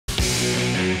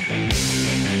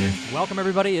Welcome,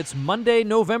 everybody. It's Monday,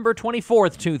 November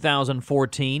 24th,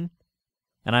 2014,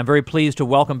 and I'm very pleased to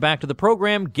welcome back to the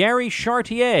program Gary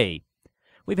Chartier.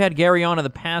 We've had Gary on in the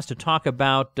past to talk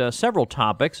about several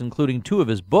topics, including two of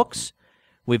his books.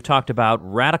 We've talked about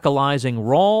radicalizing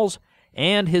Rawls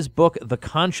and his book, The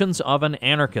Conscience of an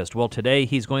Anarchist. Well, today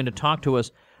he's going to talk to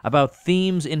us about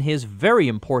themes in his very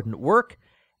important work,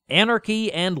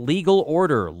 Anarchy and Legal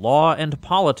Order, Law and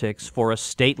Politics for a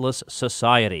Stateless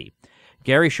Society.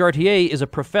 Gary Chartier is a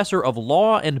professor of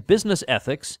law and business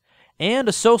ethics and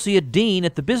associate dean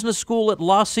at the business school at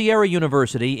La Sierra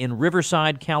University in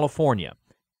Riverside, California.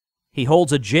 He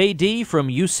holds a J.D. from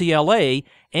UCLA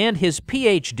and his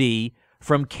Ph.D.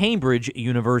 from Cambridge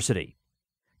University.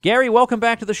 Gary, welcome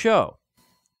back to the show.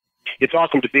 It's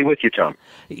awesome to be with you, Tom.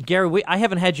 Gary, I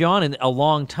haven't had you on in a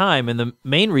long time, and the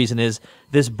main reason is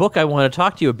this book I want to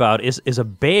talk to you about is a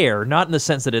bear, not in the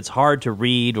sense that it's hard to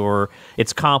read or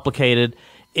it's complicated.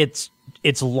 It's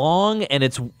long, and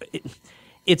it's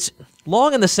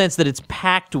long in the sense that it's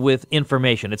packed with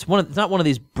information. It's not one of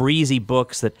these breezy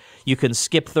books that you can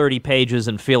skip 30 pages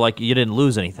and feel like you didn't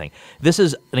lose anything. This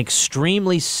is an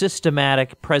extremely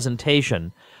systematic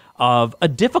presentation of a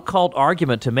difficult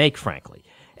argument to make, frankly.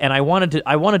 And I want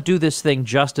to do this thing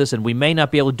justice, and we may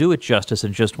not be able to do it justice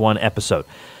in just one episode.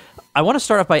 I want to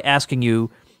start off by asking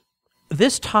you,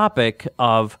 this topic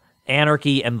of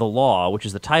anarchy and the law, which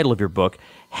is the title of your book,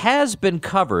 has been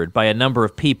covered by a number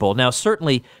of people. Now,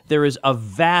 certainly there is a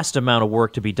vast amount of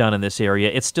work to be done in this area.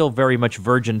 It's still very much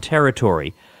virgin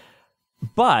territory.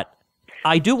 But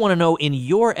I do want to know, in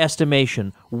your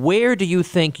estimation, where do you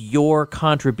think your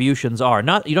contributions are? You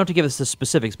don't have to give us the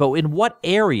specifics, but in what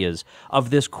areas of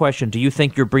this question do you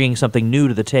think you're bringing something new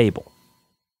to the table?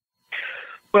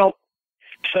 Well,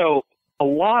 so a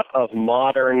lot of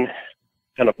modern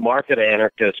kind of market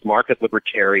anarchist, market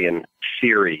libertarian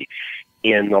theory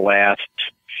in the last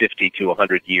 50 to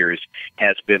 100 years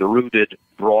has been rooted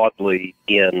broadly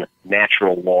in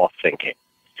natural law thinking.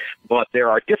 But there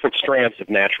are different strands of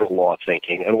natural law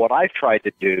thinking, and what I've tried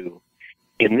to do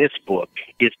in this book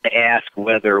is to ask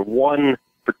whether one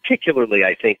particularly,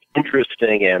 I think,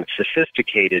 interesting and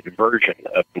sophisticated version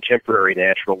of contemporary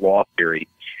natural law theory,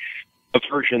 a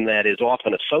version that is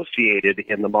often associated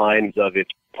in the minds of its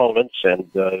opponents and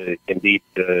indeed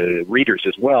readers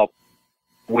as well,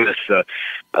 with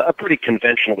a pretty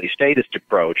conventionally statist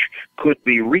approach, could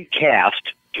be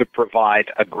recast to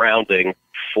provide a grounding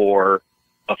for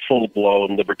a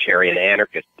full-blown libertarian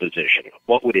anarchist position.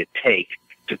 What would it take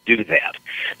to do that?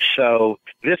 So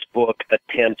this book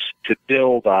attempts to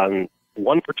build on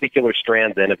one particular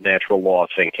strand then of natural law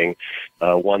thinking,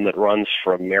 one that runs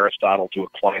from Aristotle to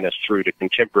Aquinas through to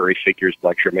contemporary figures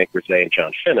like Germain Grisey and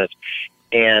John Finnis,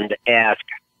 and ask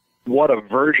what a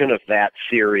version of that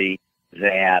theory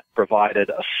that provided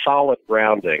a solid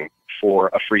grounding for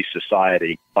a free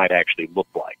society might actually look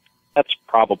like. That's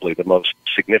probably the most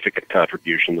significant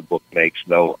contribution the book makes,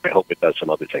 though I hope it does some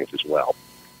other things as well.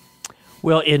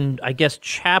 Well, in, I guess,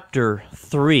 Chapter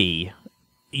 3,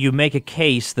 you make a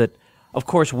case that, of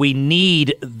course, we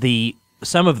need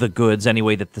some of the goods,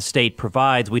 anyway, that the state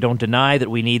provides. We don't deny that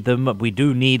we need them. We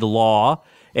do need law,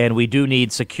 and we do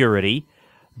need security.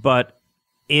 But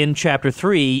in Chapter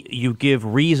 3, you give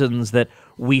reasons that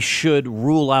we should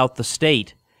rule out the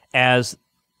state as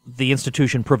the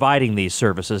institution providing these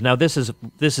services. Now, this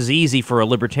is easy for a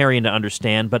libertarian to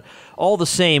understand, but all the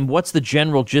same, what's the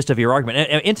general gist of your argument?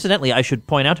 And incidentally, I should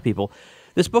point out to people,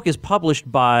 this book is published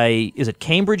by, is it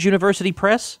Cambridge University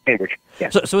Press? Cambridge,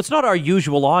 yes. So it's not our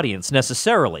usual audience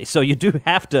necessarily. So you do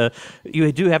have to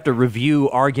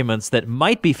review arguments that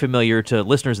might be familiar to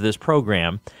listeners of this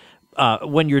program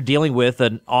when you're dealing with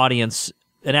an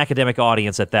academic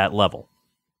audience at that level.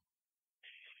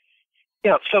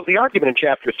 Yeah, so the argument in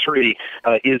Chapter 3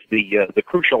 is the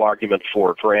crucial argument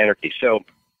for anarchy. So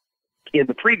in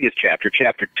the previous chapter,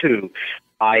 Chapter 2,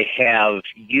 I have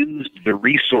used the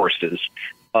resources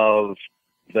of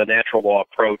the natural law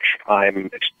approach I'm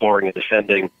exploring and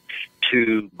defending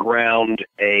to ground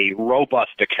a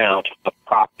robust account of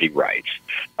property rights.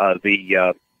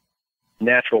 The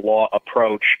natural law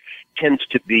approach tends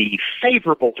to be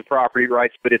favorable to property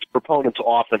rights, but its proponents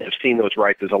often have seen those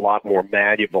rights as a lot more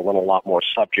malleable and a lot more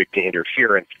subject to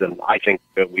interference than I think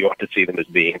that we ought to see them as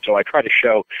being. So I try to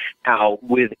show how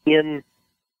within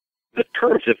the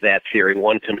terms of that theory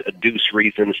one can adduce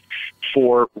reasons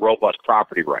for robust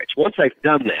property rights. Once I've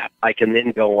done that, I can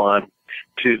then go on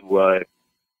to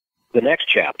the next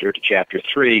chapter, to Chapter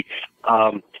 3,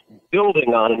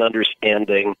 building on an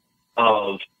understanding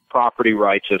of property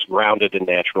rights as grounded in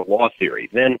natural law theory.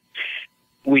 Then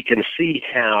we can see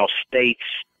how states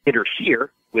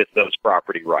interfere with those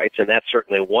property rights, and that's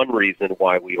certainly one reason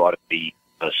why we ought to be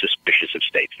suspicious of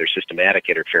states. There's systematic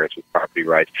interference with property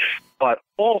rights. But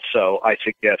also, I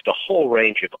suggest a whole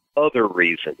range of other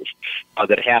reasons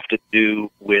that have to do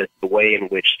with the way in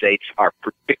which states are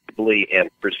predictably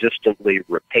and persistently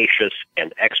rapacious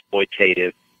and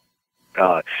exploitative.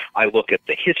 I look at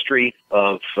the history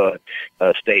of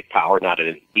state power, not in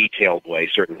a detailed way,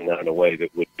 certainly not in a way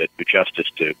that would do justice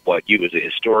to what you as a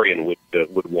historian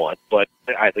would want, but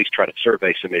I at least try to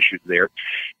survey some issues there.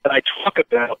 And I talk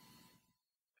about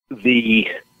the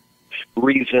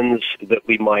reasons that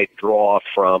we might draw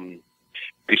from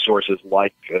resources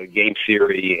like game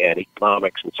theory and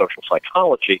economics and social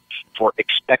psychology for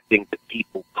expecting that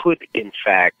people could, in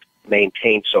fact,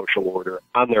 maintain social order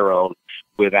on their own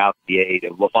without the aid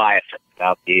of Leviathan,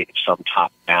 without the aid of some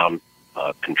top-down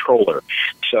controller.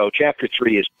 So Chapter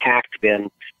 3 is packed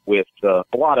then with a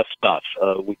lot of stuff.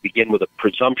 We begin with a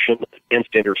presumption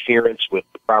against interference with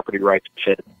the property rights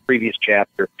said in the previous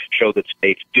chapter, show that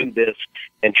states do this,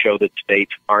 and show that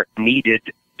states aren't needed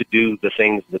to do the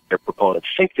things that their proponents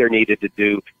think they're needed to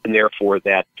do, and therefore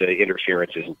that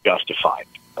interference isn't justified.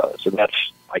 So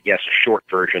that's, I guess, a short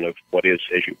version of what is,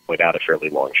 as you point out, a fairly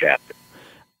long chapter.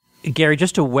 Gary,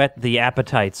 just to whet the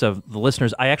appetites of the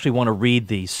listeners, I actually want to read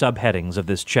the subheadings of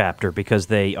this chapter because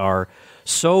they are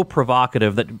so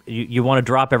provocative that you want to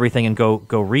drop everything and go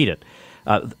read it.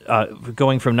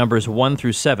 Going from numbers 1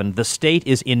 through 7, the state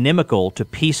is inimical to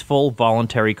peaceful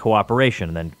voluntary cooperation.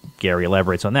 And then Gary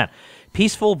elaborates on that.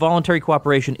 Peaceful voluntary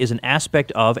cooperation is an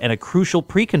aspect of and a crucial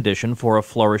precondition for a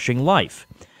flourishing life.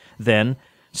 Then,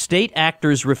 state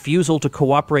actors' refusal to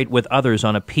cooperate with others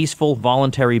on a peaceful,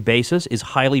 voluntary basis is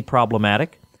highly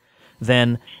problematic.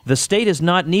 Then, the state is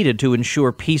not needed to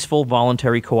ensure peaceful,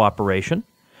 voluntary cooperation.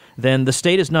 Then, the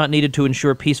state is not needed to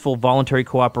ensure peaceful, voluntary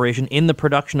cooperation in the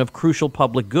production of crucial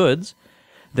public goods.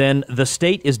 Then, the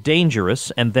state is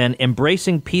dangerous. And then,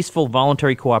 embracing peaceful,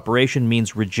 voluntary cooperation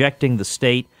means rejecting the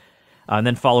state, and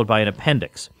then followed by an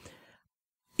appendix.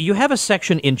 You have a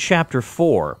section in Chapter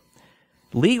 4.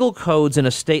 Legal codes in a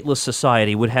stateless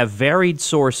society would have varied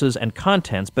sources and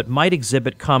contents, but might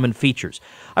exhibit common features.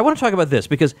 I want to talk about this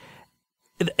because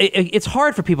it's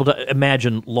hard for people to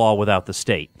imagine law without the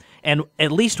state. And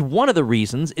at least one of the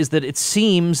reasons is that it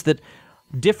seems that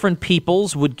different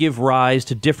peoples would give rise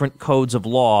to different codes of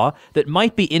law that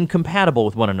might be incompatible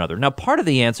with one another. Now, part of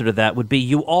the answer to that would be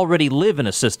you already live in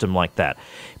a system like that.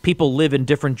 People live in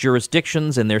different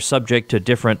jurisdictions and they're subject to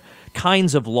different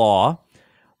kinds of law,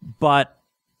 but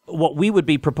what we would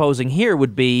be proposing here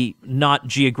would be not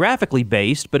geographically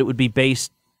based, but it would be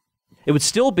based, it would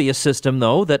still be a system,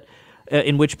 though, that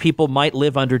in which people might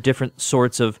live under different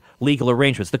sorts of legal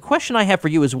arrangements. The question I have for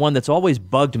you is one that's always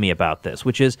bugged me about this,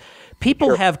 which is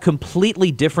people have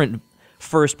completely different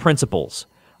first principles.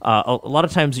 A lot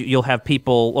of times you'll have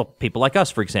people like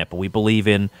us, for example, we believe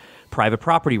in private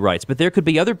property rights, but there could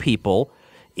be other people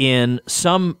in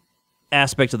some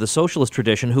aspects of the socialist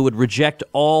tradition who would reject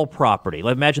all property.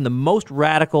 Like, imagine the most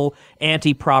radical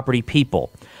anti-property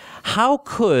people. How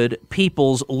could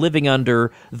peoples living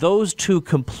under those two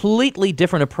completely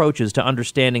different approaches to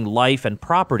understanding life and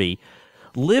property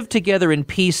live together in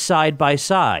peace side by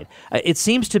side? It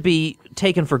seems to be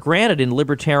taken for granted in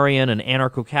libertarian and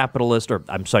anarcho-capitalist, or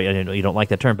I'm sorry, I know you don't like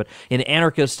that term, but in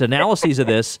anarchist analyses of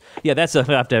this, yeah, that's I'll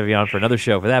have to have you on for another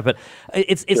show for that, but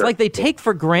it's like they take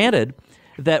for granted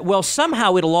that, well,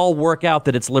 somehow it'll all work out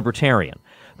that it's libertarian.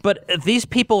 But these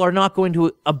people are not going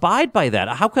to abide by that.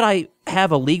 How could I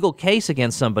have a legal case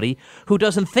against somebody who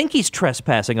doesn't think he's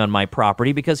trespassing on my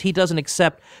property because he doesn't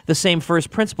accept the same first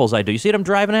principles I do? You see what I'm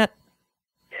driving at?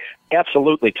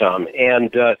 Absolutely, Tom.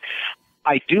 And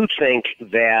I do think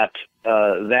that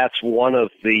that's one of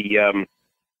the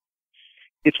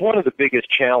it's one of the biggest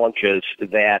challenges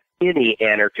that any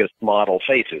anarchist model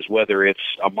faces, whether it's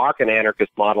a market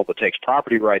anarchist model that takes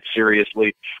property rights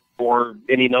seriously or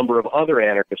any number of other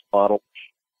anarchist models.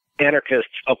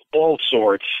 Anarchists of all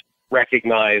sorts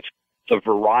recognize the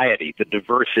variety, the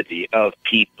diversity of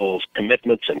people's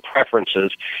commitments and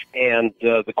preferences, and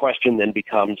the question then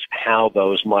becomes how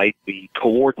those might be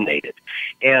coordinated.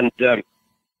 And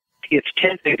it's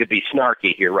tempting to be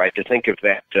snarky here, right, to think of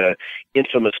that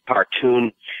infamous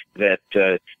cartoon that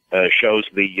shows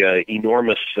the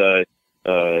enormous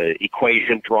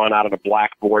equation drawn out on a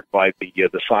blackboard by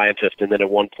the scientist, and then at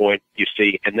one point you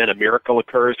see, and then a miracle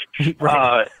occurs.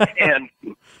 Right.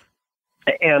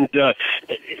 And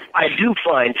I do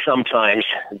find sometimes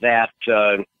that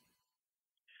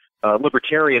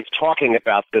libertarians talking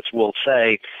about this will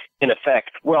say, in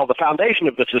effect, well, the foundation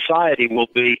of the society will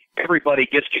be everybody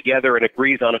gets together and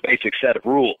agrees on a basic set of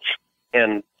rules.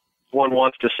 And one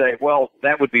wants to say, well,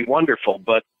 that would be wonderful,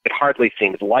 but it hardly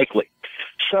seems likely.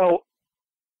 So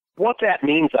what that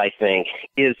means, I think,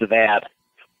 is that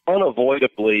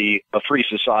unavoidably a free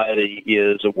society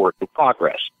is a work in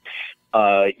progress.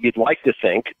 You'd like to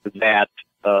think that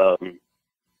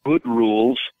good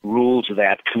rules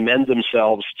that commend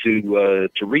themselves to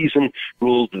reason,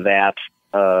 rules that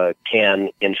can,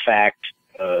 in fact,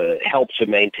 help to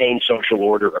maintain social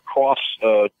order across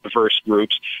diverse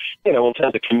groups, will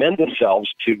tend to commend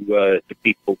themselves to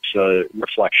people's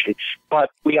reflection.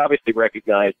 But we obviously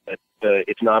recognize that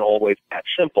it's not always that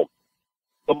simple.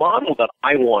 The model that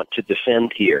I want to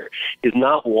defend here is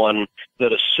not one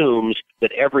that assumes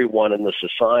that everyone in the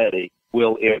society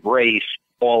will embrace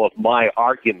all of my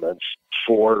arguments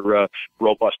for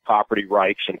robust property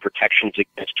rights and protections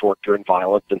against torture and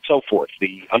violence and so forth,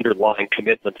 the underlying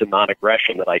commitment to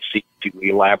non-aggression that I seek to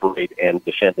elaborate and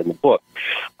defend in the book.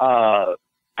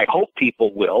 I hope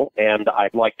people will, and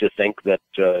I'd like to think that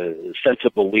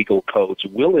sensible legal codes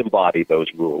will embody those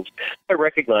rules. I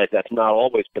recognize that's not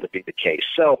always going to be the case.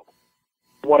 So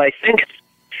what I think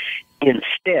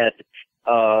instead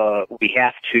we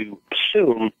have to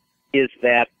assume is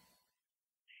that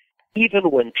even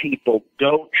when people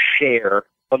don't share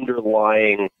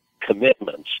underlying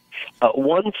commitments,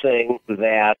 one thing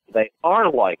that they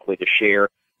are likely to share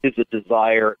is a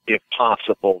desire, if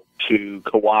possible, to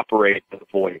cooperate and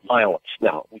avoid violence.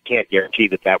 Now, we can't guarantee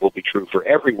that that will be true for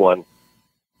everyone,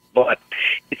 but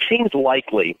it seems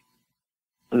likely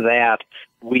that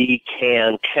we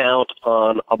can count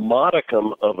on a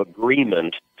modicum of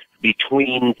agreement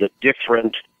between the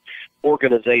different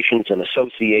organizations and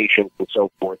associations and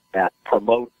so forth that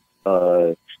promote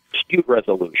dispute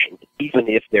resolution, even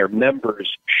if their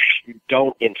members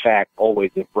don't, in fact, always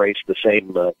embrace the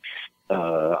same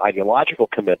ideological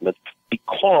commitments,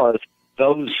 because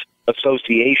those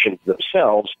associations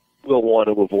themselves will want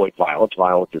to avoid violence.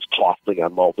 Violence is costly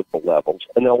on multiple levels,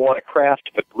 and they'll want to craft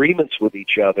agreements with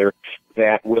each other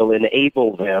that will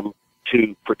enable them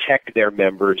to protect their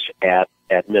members at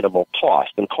minimal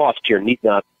cost. And cost here need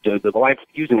not, using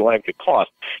the language of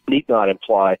cost, need not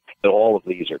imply that all of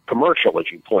these are commercial. As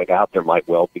you point out, there might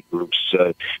well be groups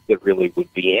that really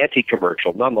would be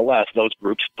anti-commercial. Nonetheless, those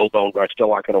groups still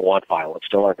aren't going to want violence,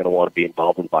 still aren't going to want to be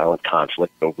involved in violent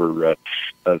conflict over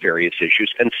various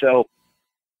issues. And so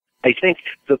I think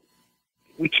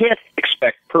we can't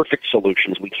expect perfect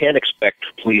solutions. We can't expect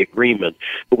complete agreement,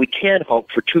 but we can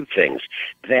hope for two things: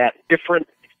 that different,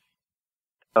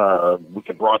 we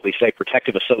can broadly say,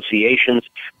 protective associations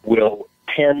will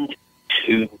tend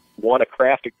to want to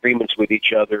craft agreements with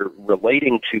each other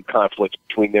relating to conflicts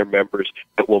between their members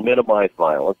that will minimize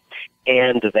violence,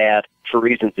 and that for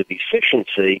reasons of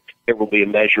efficiency, there will be a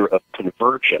measure of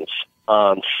convergence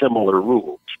on similar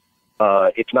rules.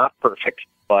 It's not perfect,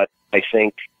 but I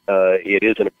think it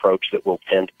is an approach that will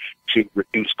tend to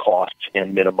reduce costs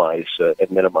and minimize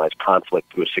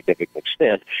conflict to a significant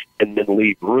extent, and then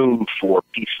leave room for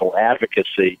peaceful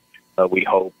advocacy. We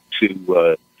hope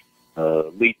to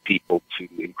lead people to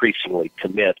increasingly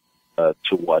commit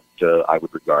to what I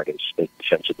would regard as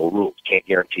sensible rules. Can't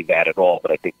guarantee that at all,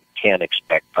 but I think we can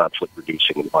expect conflict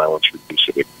reducing and violence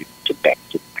reducing if we get back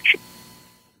to action.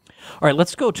 All right,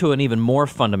 let's go to an even more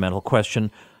fundamental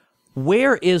question.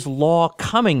 Where is law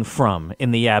coming from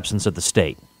in the absence of the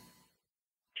state?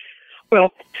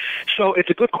 Well, so it's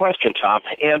a good question, Tom.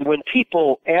 And when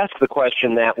people ask the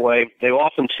question that way, they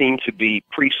often seem to be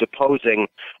presupposing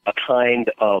a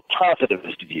kind of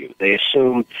positivist view. They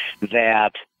assume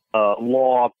that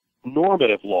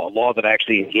normative law that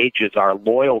actually engages our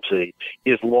loyalty,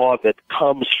 is law that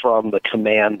comes from the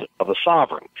command of a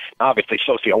sovereign. Obviously,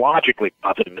 sociologically,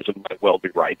 positivism might well be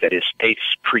right. That is, states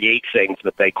create things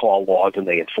that they call laws and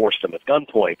they enforce them at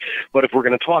gunpoint. But if we're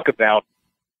going to talk about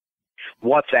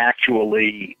what's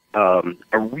actually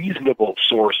a reasonable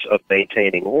source of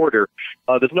maintaining order,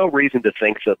 there's no reason to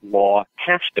think that law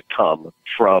has to come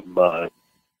from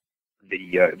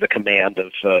the command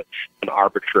of an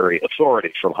arbitrary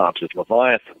authority, from Hobbes's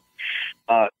Leviathan.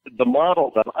 The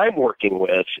model that I'm working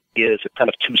with is a kind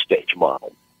of two-stage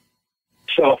model.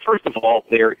 So first of all,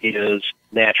 there is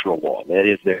natural law. That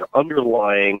is, there are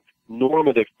underlying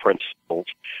normative principles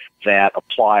that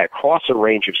apply across a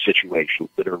range of situations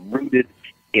that are rooted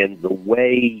in the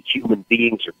way human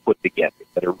beings are put together,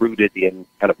 that are rooted in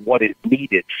kind of what is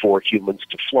needed for humans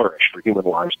to flourish, for human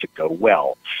lives to go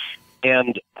well.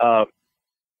 And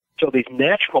so these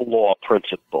natural law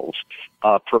principles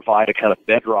provide a kind of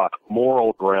bedrock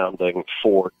moral grounding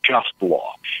for just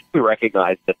law. We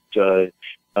recognize that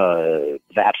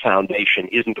that foundation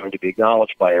isn't going to be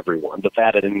acknowledged by everyone, but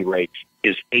that at any rate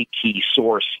is a key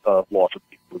source of law for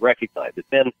people to recognize it.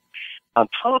 Then on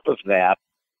top of that,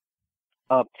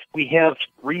 we have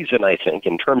reason, I think,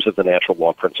 in terms of the natural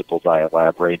law principles I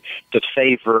elaborate, to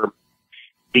favor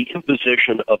the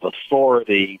imposition of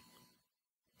authority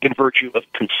in virtue of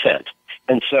consent.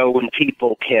 And so when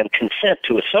people can consent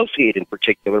to associate in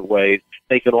particular ways,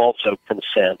 they can also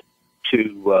consent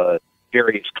to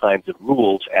various kinds of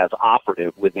rules as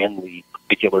operative within the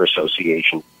particular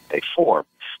association they form.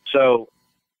 So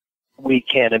we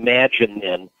can imagine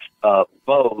then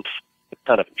both the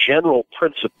kind of general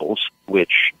principles,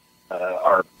 which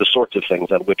are the sorts of things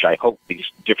on which I hope these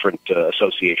different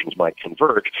associations might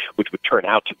converge, which would turn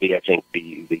out to be, I think,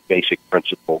 the basic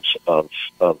principles of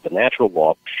the natural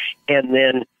law, and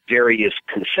then various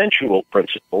consensual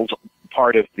principles,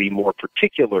 part of the more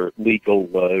particular legal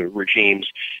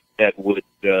regimes that would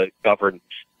govern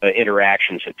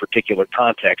interactions in particular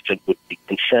contexts and would be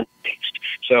consent-based.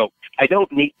 So I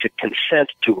don't need to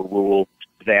consent to a rule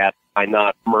that I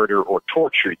not murder or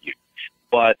torture you,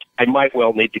 but I might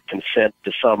well need to consent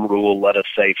to some rule, let us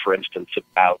say, for instance,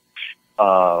 about,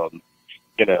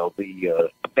 the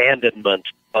abandonment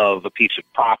of a piece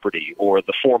of property or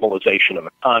the formalization of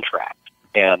a contract.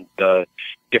 And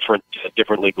different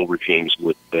legal regimes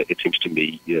would, it seems to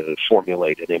me,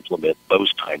 formulate and implement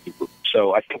those kinds of rules.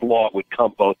 So I think law would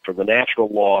come both from the natural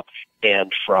law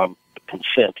and from the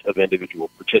consent of individual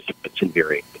participants in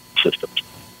varying systems.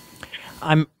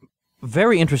 I'm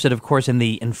very interested, of course, in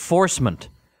the enforcement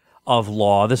of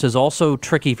law. This is also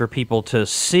tricky for people to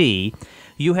see.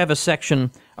 You have a section,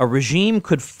 a regime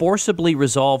could forcibly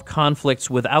resolve conflicts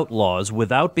without laws,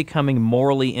 without becoming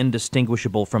morally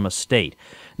indistinguishable from a state.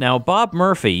 Now, Bob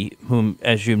Murphy, who,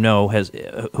 as you know, has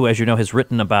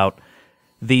written about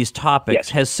these topics, yes,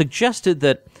 has suggested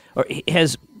that, or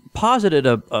has posited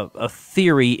a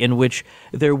theory in which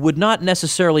there would not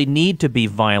necessarily need to be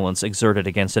violence exerted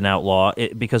against an outlaw,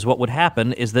 because what would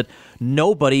happen is that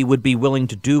nobody would be willing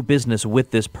to do business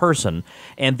with this person,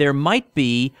 and there might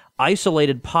be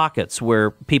isolated pockets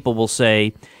where people will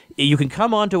say, you can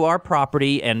come onto our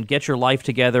property and get your life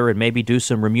together and maybe do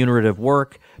some remunerative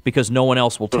work because no one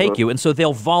else will take you, and so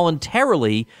they'll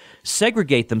voluntarily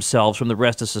segregate themselves from the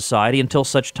rest of society until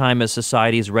such time as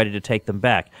society is ready to take them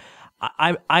back.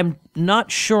 I'm not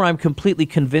sure I'm completely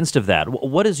convinced of that.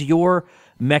 What is your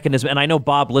mechanism? And I know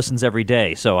Bob listens every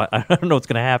day, so I don't know what's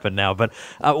going to happen now, but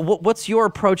what's your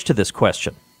approach to this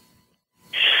question?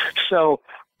 So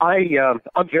I'm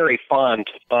very fond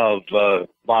of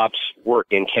Bob's work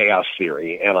in chaos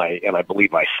theory, and I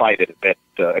believe I cited it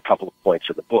at a couple of points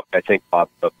in the book. I think Bob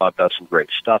does some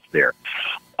great stuff there.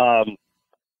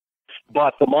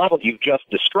 But the model you've just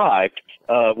described,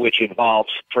 which involves,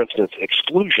 for instance,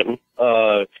 exclusion,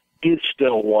 is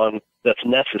still one that's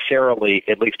necessarily,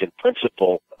 at least in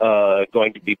principle,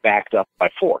 going to be backed up by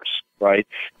force, right?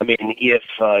 I mean, if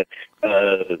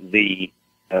the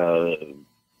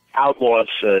outlaws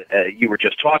you were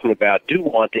just talking about do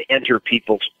want to enter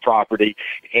people's property,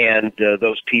 and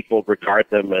those people regard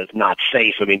them as not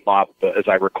safe. I mean, Bob, as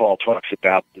I recall, talks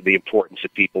about the importance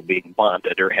of people being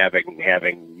bonded or having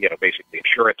basically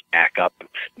insurance backup, and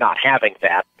not having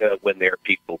that when there are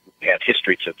people who have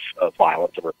histories of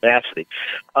violence and rapacity.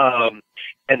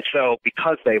 And so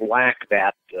because they lack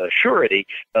that surety,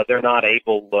 they're not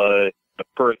able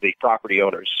per the property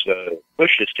owner's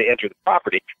wishes to enter the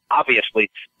property. Obviously,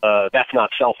 that's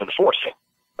not self-enforcing,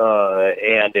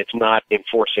 and it's not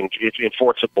enforcing. It's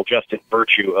enforceable just in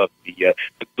virtue of the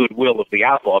goodwill of the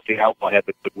outlaw. If the outlaw had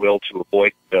the goodwill to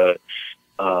avoid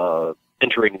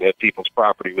entering people's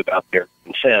property without their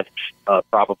consent,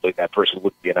 probably that person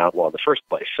wouldn't be an outlaw in the first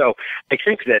place. So I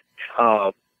think that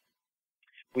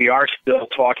we are still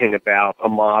talking about a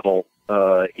model,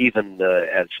 even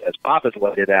as Bob has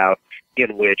laid it out,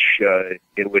 in which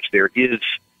there is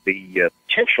the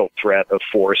potential threat of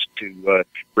force to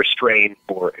restrain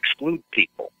or exclude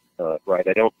people. Right?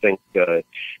 I don't think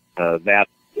that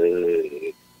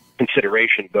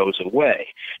consideration goes away.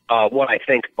 What I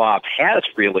think Bob has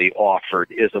really offered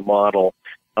is a model,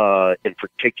 in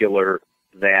particular,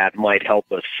 that might help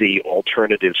us see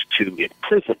alternatives to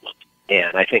imprisonment.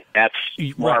 And I think that's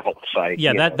marvelous.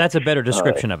 That's a better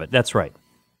description of it. That's right.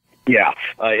 Yeah,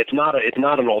 it's not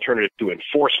an alternative to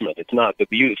enforcement. It's not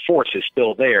the force is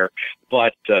still there,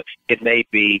 but it may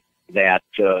be that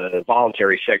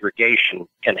voluntary segregation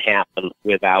can happen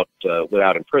without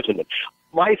imprisonment.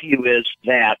 My view is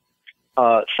that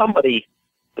somebody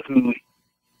who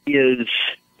is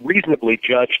reasonably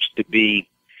judged to be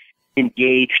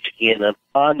engaged in an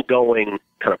ongoing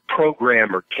kind of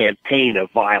program or campaign of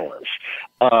violence.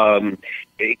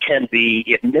 It can be,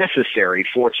 if necessary,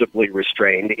 forcibly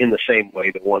restrained in the same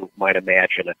way that one might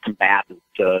imagine a combatant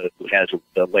who hasn't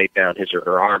laid down his or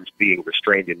her arms being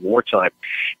restrained in wartime.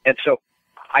 And so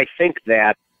I think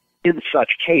that in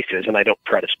such cases, and I don't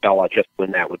try to spell out just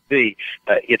when that would be,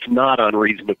 it's not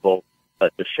unreasonable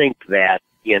to think that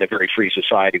in a very free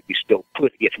society we still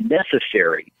could, if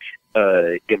necessary,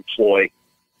 employ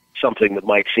something that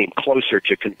might seem closer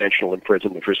to conventional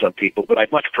imprisonment for some people, but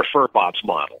I'd much prefer Bob's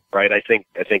model, right? I think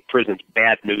prison's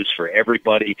bad news for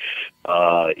everybody.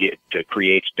 It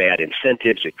creates bad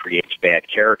incentives, it creates bad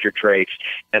character traits,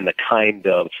 and the kind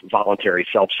of voluntary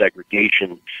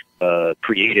self-segregation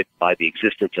created by the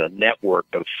existence of a network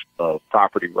of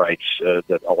property rights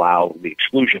that allow the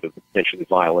exclusion of the potentially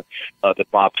violent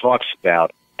that Bob talks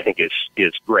about, I think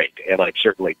is great, and I'd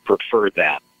certainly prefer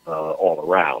that all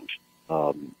around.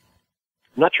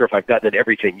 I'm not sure if I've gotten at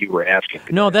everything you were asking.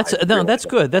 No, that's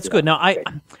good. That's good. Now,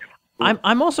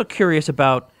 I'm also curious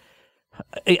about.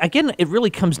 Again, it really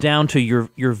comes down to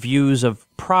your views of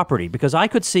property, because I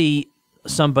could see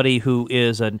somebody who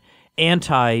is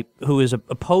who is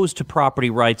opposed to property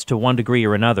rights to one degree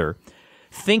or another,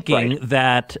 thinking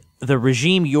that the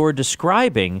regime you're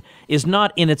describing is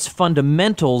not in its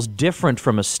fundamentals different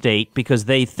from a state, because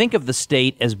they think of the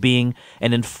state as being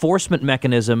an enforcement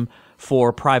mechanism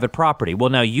for private property. Well,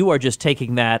 now you are just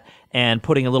taking that and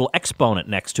putting a little exponent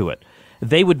next to it.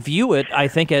 They would view it, I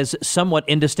think, as somewhat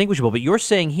indistinguishable. But you're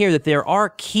saying here that there are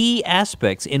key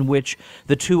aspects in which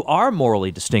the two are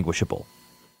morally distinguishable.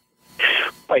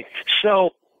 Right.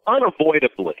 So,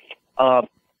 unavoidably,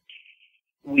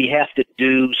 we have to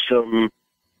do some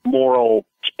moral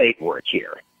spade work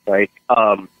here, right?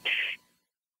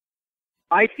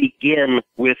 I begin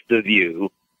with the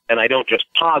view, and I don't just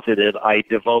posit it, I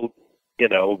devote,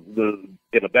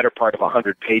 the better part of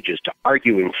 100 pages to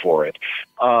arguing for it.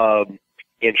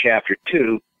 In Chapter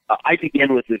 2, I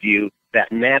begin with the view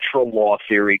that natural law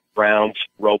theory grounds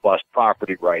robust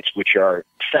property rights, which are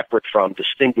separate from,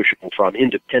 distinguishable from,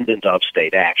 independent of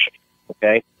state action,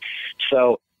 okay?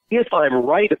 So if I'm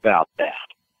right about that,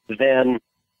 then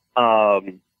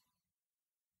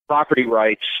property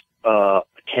rights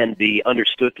can be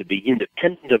understood to be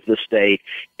independent of the state,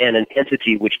 and an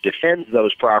entity which defends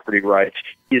those property rights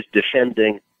is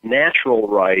defending natural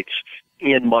rights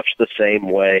in much the same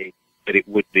way that it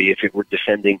would be if it were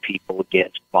defending people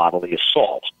against bodily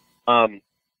assault.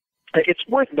 It's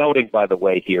worth noting, by the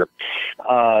way, here,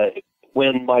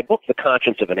 when my book, The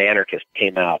Conscience of an Anarchist,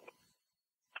 came out,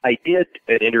 I did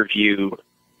an interview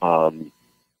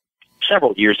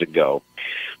several years ago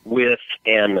with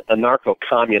an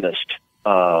anarcho-communist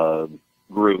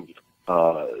group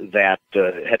that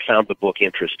had found the book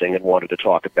interesting and wanted to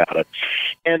talk about it.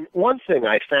 And one thing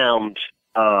I found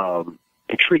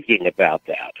intriguing about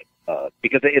that,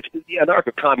 because the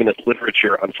anarcho-communist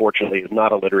literature, unfortunately, is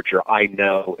not a literature I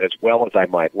know as well as I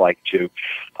might like to.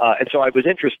 And so I was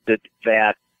interested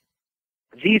that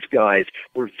these guys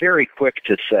were very quick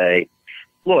to say,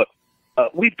 look,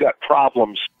 we've got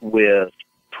problems with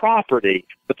property,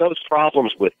 but those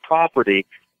problems with property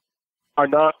are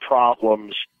not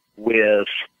problems with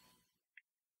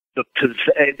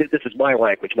this is my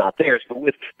language, not theirs, but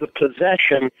with the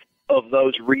possession of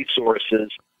those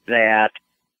resources that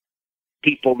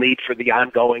people need for the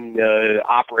ongoing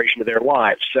operation of their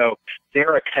lives. So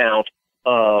their account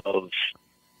of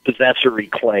possessory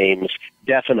claims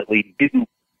definitely didn't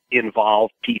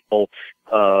involve people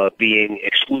being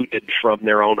excluded from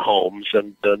their own homes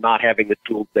and not having the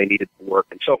tools they needed to work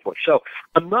and so forth. So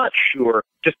I'm not sure,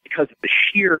 just because of the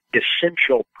sheer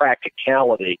essential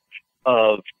practicality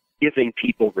of giving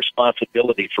people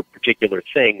responsibility for particular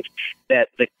things, that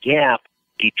the gap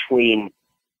between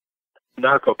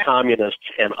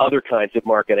narco-communists and other kinds of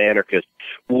market anarchists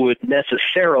would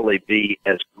necessarily be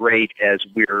as great as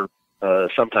we're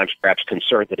sometimes perhaps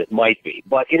concerned that it might be.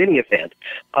 But in any event,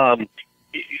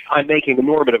 I'm making a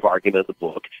normative argument in the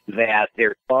book that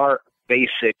there are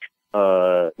basic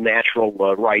natural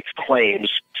rights claims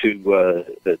to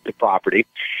property,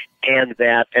 and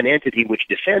that an entity which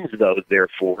defends those,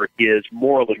 therefore, is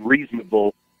morally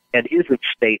reasonable and isn't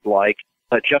state-like,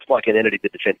 just like an entity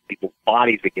that defends people's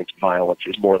bodies against violence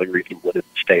is morally reasonable and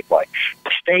isn't state-like.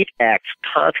 The state acts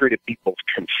contrary to people's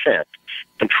consent,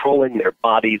 controlling their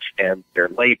bodies and their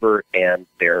labor and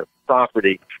their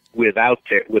property without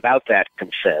that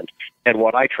consent. And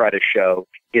what I try to show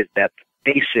is that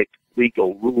basic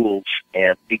legal rules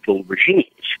and legal regimes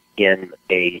in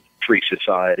a free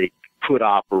society could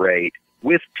operate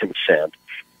with consent.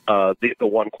 The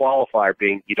one qualifier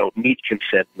being you don't need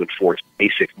consent to enforce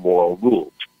basic moral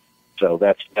rules. So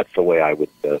that's the way I would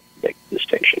make the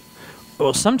distinction.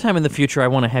 Well, sometime in the future, I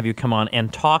want to have you come on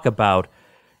and talk about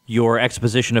your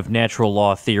exposition of natural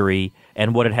law theory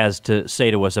and what it has to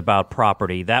say to us about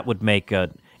property. That would make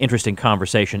an interesting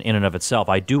conversation in and of itself.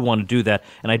 I do want to do that,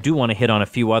 and I do want to hit on a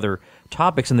few other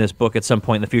topics in this book at some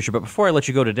point in the future. But before I let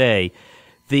you go today,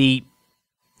 the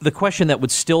question that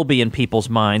would still be in people's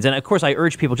minds, and of course I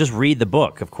urge people, just read the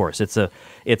book, of course. It's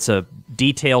a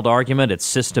detailed argument, it's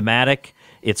systematic,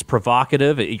 it's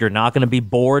provocative, you're not going to be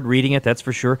bored reading it, that's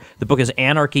for sure. The book is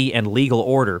Anarchy and Legal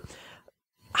Order.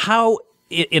 How,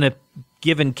 in a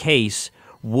given case,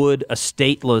 would a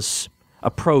stateless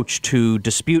approach to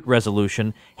dispute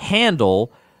resolution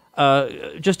handle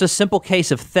just a simple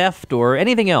case of theft or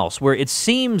anything else where it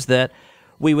seems that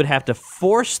we would have to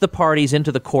force the parties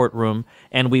into the courtroom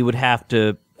and we would have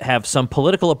to have some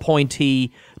political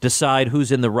appointee decide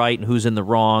who's in the right and who's in the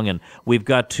wrong, and we've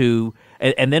got to,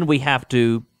 and then we have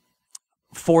to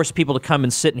force people to come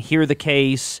and sit and hear the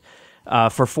case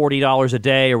for $40 a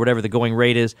day or whatever the going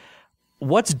rate is.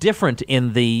 What's different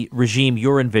in the regime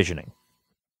you're envisioning?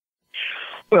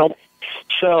 Well,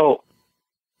 so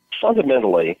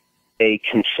fundamentally, a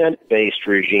consent-based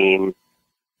regime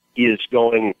is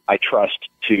going, I trust,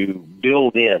 to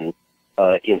build in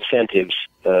incentives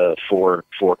for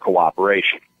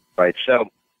cooperation, right? So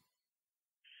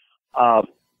all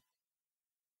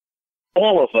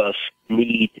of us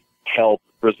need help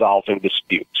resolving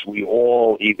disputes. We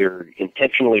all, either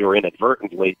intentionally or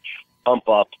inadvertently, bump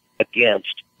up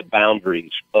against the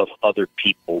boundaries of other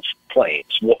people's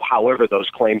claims, however those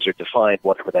claims are defined,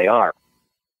 whatever they are.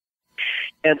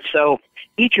 And so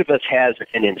each of us has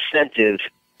an incentive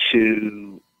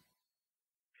to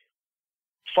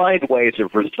find ways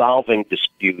of resolving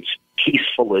disputes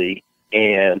peacefully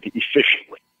and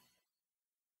efficiently.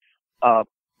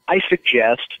 I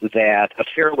suggest that a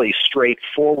fairly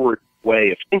straightforward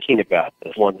way of thinking about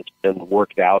this, one that's been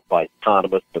worked out by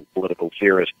economists and political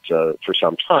theorists for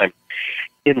some time,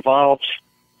 involves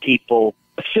people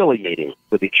affiliating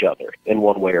with each other in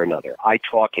one way or another. I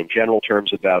talk in general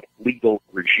terms about legal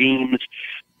regimes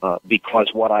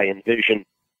because what I envision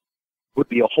would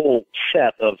be a whole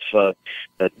set of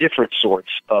different sorts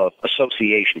of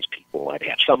associations people might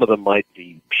have. Some of them might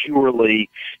be purely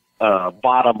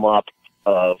bottom-up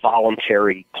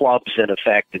voluntary clubs, in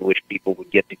effect, in which people would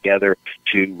get together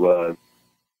to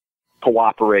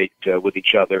cooperate with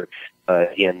each other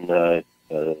in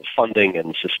funding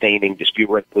and sustaining dispute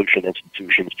resolution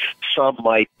institutions. Some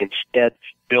might instead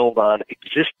build on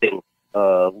existing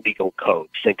legal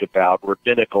codes. Think about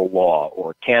rabbinical law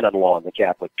or canon law in the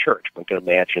Catholic Church. One can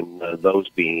imagine those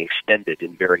being extended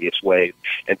in various ways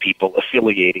and people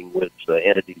affiliating with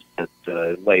entities that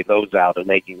lay those out and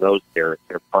making those their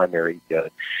primary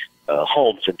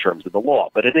homes in terms of the law.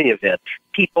 But in any event,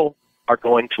 people are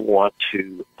going to want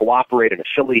to cooperate and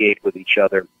affiliate with each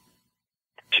other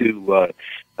to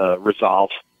resolve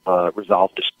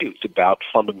disputes about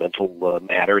fundamental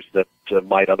matters that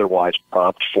might otherwise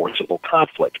prompt forcible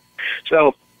conflict.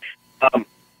 So,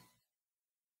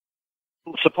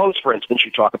 suppose, for instance,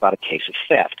 you talk about a case of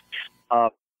theft.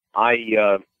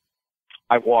 I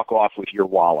walk off with your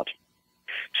wallet.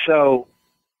 So,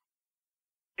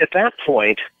 at that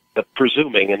point,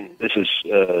 presuming, and this is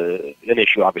an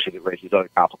issue obviously that raises other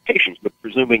complications, but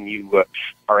presuming you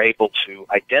are able to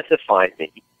identify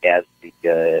me as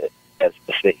the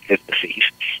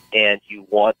thief, and you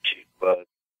want to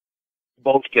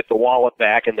both get the wallet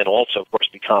back and then also, of course,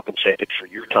 be compensated for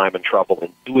your time and trouble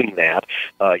in doing that.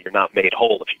 You're not made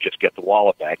whole if you just get the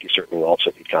wallet back. You certainly will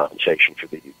also need compensation for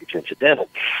the incidental.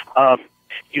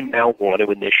 You now want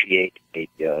to initiate a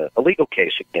legal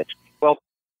case against me. Well,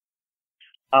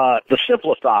 the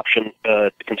simplest option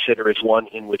to consider is one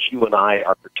in which you and I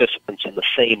are participants in the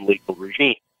same legal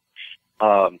regime.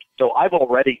 So I've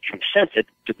already consented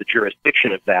to the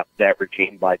jurisdiction of that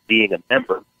regime by being a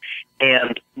member.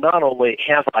 And not only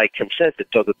have I consented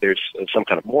so that there's some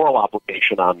kind of moral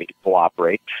obligation on me to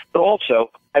cooperate, but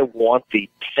also I want the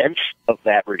defense of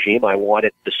that regime. I want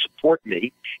it to support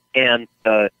me. And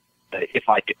if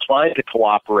I decline to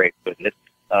cooperate with it,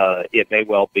 it may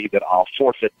well be that I'll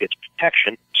forfeit its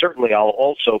protection. Certainly, I'll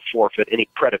also forfeit any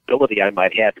credibility I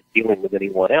might have in dealing with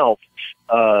anyone else,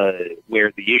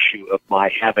 where the issue of my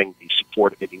having the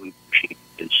support of any legal regime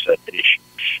is an issue.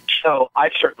 So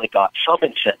I've certainly got some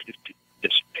incentive to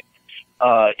participate.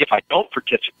 If I don't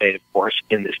participate, of course,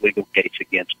 in this legal case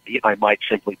against me, I might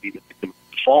simply be the victim of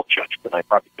default judgment. I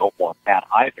probably don't want that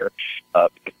either,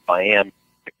 because if I am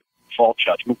the default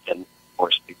judgment, then of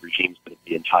course the regime's going to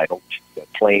be entitled to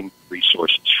claim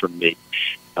resources from me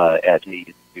as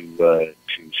needed to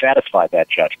satisfy that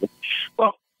judgment.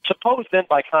 Well, suppose then,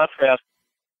 by contrast,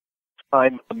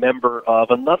 I'm a member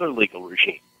of another legal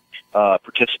regime,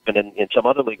 participant in some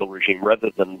other legal regime rather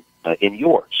than in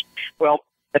yours. Well,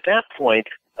 at that point,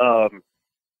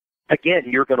 again,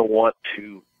 you're going to want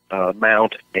to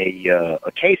mount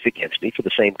a case against me for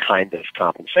the same kind of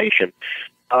compensation.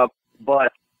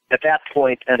 But at that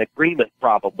point, an agreement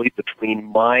probably between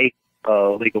my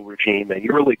legal regime and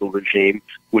your legal regime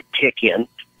would kick in,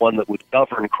 one that would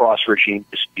govern cross-regime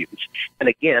disputes. And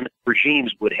again,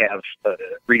 regimes would have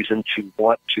reason to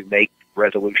want to make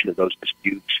resolution of those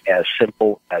disputes as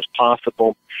simple as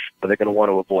possible. They're going to want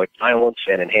to avoid violence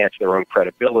and enhance their own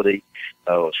credibility.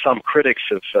 Some critics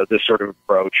of this sort of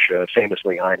approach,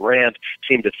 famously Ayn Rand,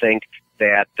 seem to think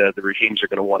that the regimes are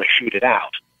going to want to shoot it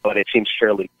out. But it seems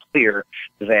fairly clear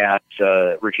that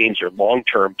regimes are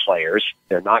long-term players.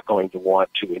 They're not going to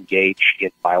want to engage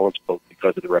in violence, both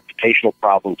because of the reputational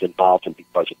problems involved and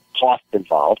because of the costs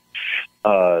involved,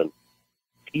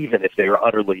 even if they are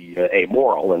utterly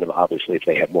amoral. And obviously, if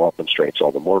they have moral constraints,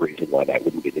 all the more reason why that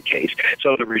wouldn't be the case.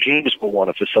 So the regimes will want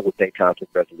to facilitate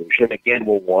conflict resolution, and again,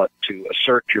 will want to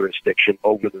assert jurisdiction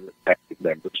over the respective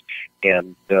members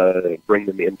and bring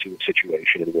them into a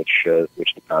situation in which the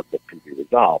conflict can be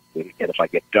resolved. And if I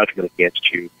get judgment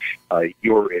against you, or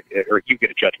you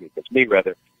get a judgment against me,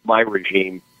 rather, my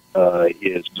regime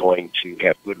is going to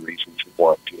have good reason to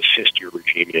want to assist your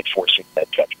regime in enforcing that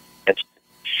judgment against me.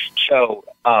 So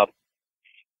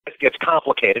it gets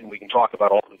complicated, and we can talk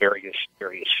about all the various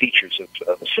features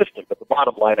of the system. But the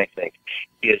bottom line, I think,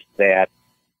 is that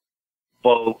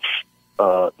both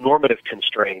normative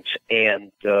constraints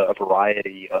and a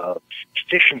variety of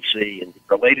efficiency and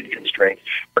related constraints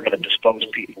are going to dispose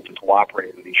people to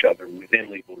cooperate with each other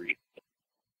within legal reason.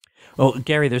 Well,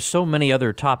 Gary, there's so many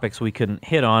other topics we can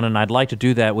hit on, and I'd like to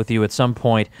do that with you at some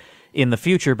point in the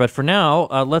future. But for now,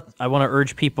 I want to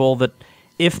urge people that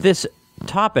if this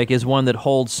topic is one that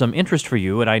holds some interest for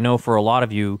you, and I know for a lot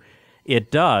of you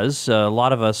it does, a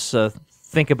lot of us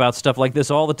think about stuff like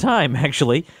this all the time,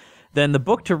 actually, then the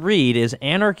book to read is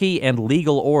Anarchy and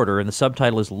Legal Order, and the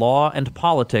subtitle is Law and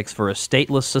Politics for a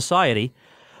Stateless Society,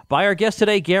 by our guest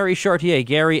today, Gary Chartier.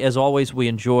 Gary, as always, we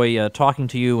enjoy talking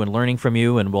to you and learning from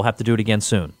you, and we'll have to do it again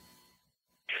soon.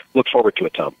 Look forward to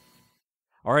it, Tom.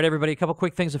 All right, everybody, a couple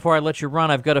quick things before I let you run.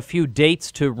 I've got a few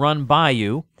dates to run by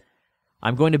you.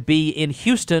 I'm going to be in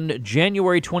Houston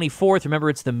January 24th. Remember,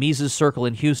 it's the Mises Circle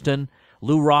in Houston.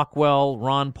 Lou Rockwell,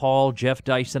 Ron Paul, Jeff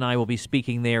Dice, and I will be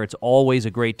speaking there. It's always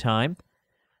a great time.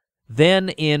 Then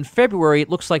in February, it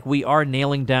looks like we are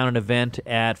nailing down an event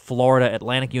at Florida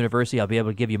Atlantic University. I'll be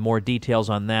able to give you more details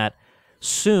on that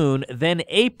soon. Then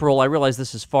April, I realize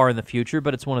this is far in the future,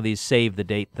 but it's one of these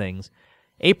save-the-date things.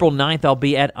 April 9th, I'll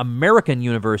be at American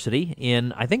University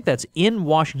in, I think that's in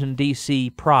Washington,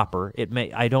 D.C. proper.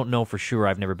 I don't know for sure.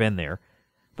 I've never been there,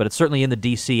 but it's certainly in the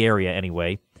D.C. area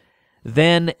anyway.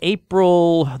 Then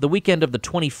April, the weekend of the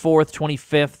 24th,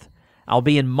 25th, I'll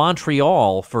be in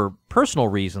Montreal for personal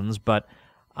reasons, but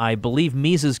I believe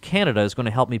Mises Canada is going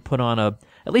to help me put on at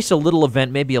least a little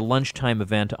event, maybe a lunchtime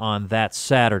event on that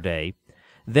Saturday.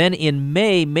 Then in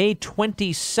May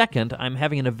 22nd, I'm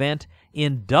having an event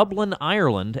in Dublin,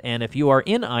 Ireland, and if you are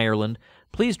in Ireland,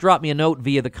 please drop me a note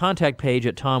via the contact page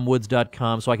at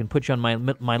tomwoods.com so I can put you on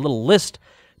my little list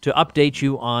to update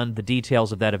you on the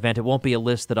details of that event. It won't be a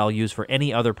list that I'll use for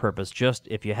any other purpose, just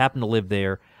if you happen to live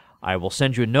there, I will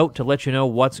send you a note to let you know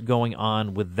what's going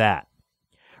on with that.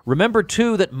 Remember,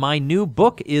 too, that my new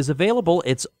book is available.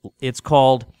 It's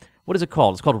called, what is it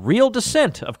called? It's called Real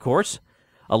Dissent, of course.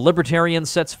 A Libertarian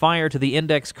Sets Fire to the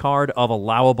Index Card of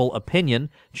Allowable Opinion.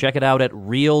 Check it out at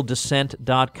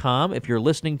realdissent.com. If you're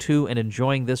listening to and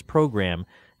enjoying this program,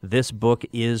 this book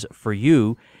is for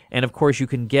you. And, of course, you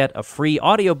can get a free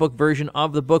audiobook version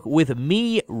of the book with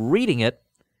me reading it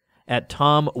at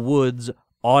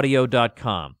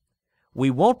tomwoodsaudio.com. We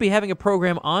won't be having a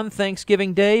program on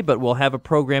Thanksgiving Day, but we'll have a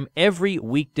program every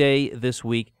weekday this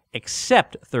week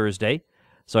except Thursday.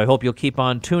 So I hope you'll keep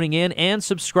on tuning in and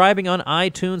subscribing on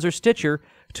iTunes or Stitcher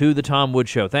to The Tom Woods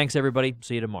Show. Thanks, everybody.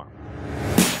 See you tomorrow.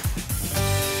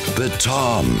 The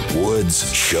Tom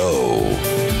Woods Show.